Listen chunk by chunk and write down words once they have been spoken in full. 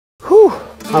Whew,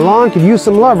 my lawn could use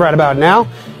some love right about now.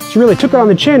 She really took it on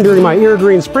the chin during my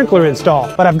irrigreen sprinkler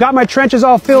install. But I've got my trenches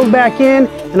all filled back in,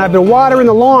 and I've been watering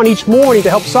the lawn each morning to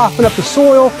help soften up the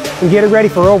soil and get it ready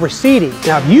for overseeding.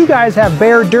 Now, if you guys have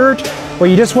bare dirt or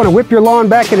you just want to whip your lawn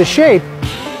back into shape,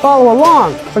 follow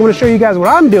along. So I'm going to show you guys what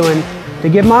I'm doing to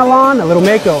give my lawn a little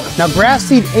makeover. Now, grass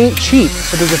seed ain't cheap,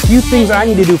 so there's a few things I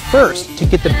need to do first to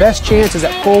get the best chances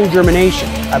at full germination.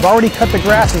 I've already cut the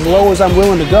grass as low as I'm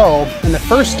willing to go, and the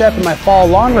first step in my fall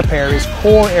lawn repair is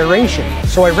core aeration.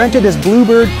 So I rented this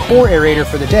Bluebird core aerator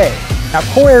for the day. Now,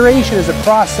 core aeration is a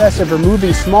process of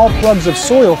removing small plugs of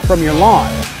soil from your lawn.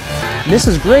 This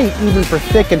is great even for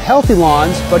thick and healthy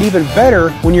lawns, but even better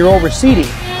when you're overseeding.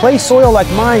 Clay soil like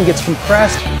mine gets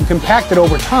compressed and compacted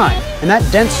over time, and that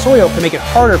dense soil can make it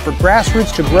harder for grass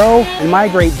roots to grow and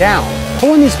migrate down.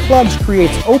 Pulling these plugs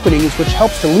creates openings, which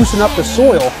helps to loosen up the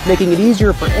soil, making it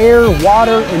easier for air,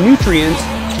 water, and nutrients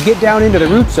to get down into the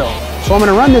root zone. So I'm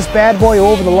going to run this bad boy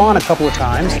over the lawn a couple of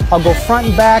times. I'll go front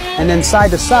and back and then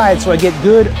side to side so I get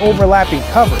good overlapping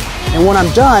coverage. And when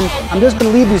I'm done, I'm just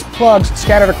going to leave these plugs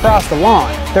scattered across the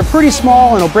lawn. They're pretty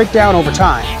small and will break down over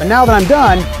time. But now that I'm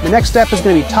done, the next step is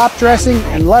going to be top dressing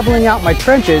and leveling out my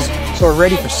trenches so we're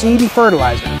ready for seed and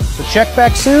fertilizer. So check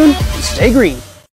back soon and stay green.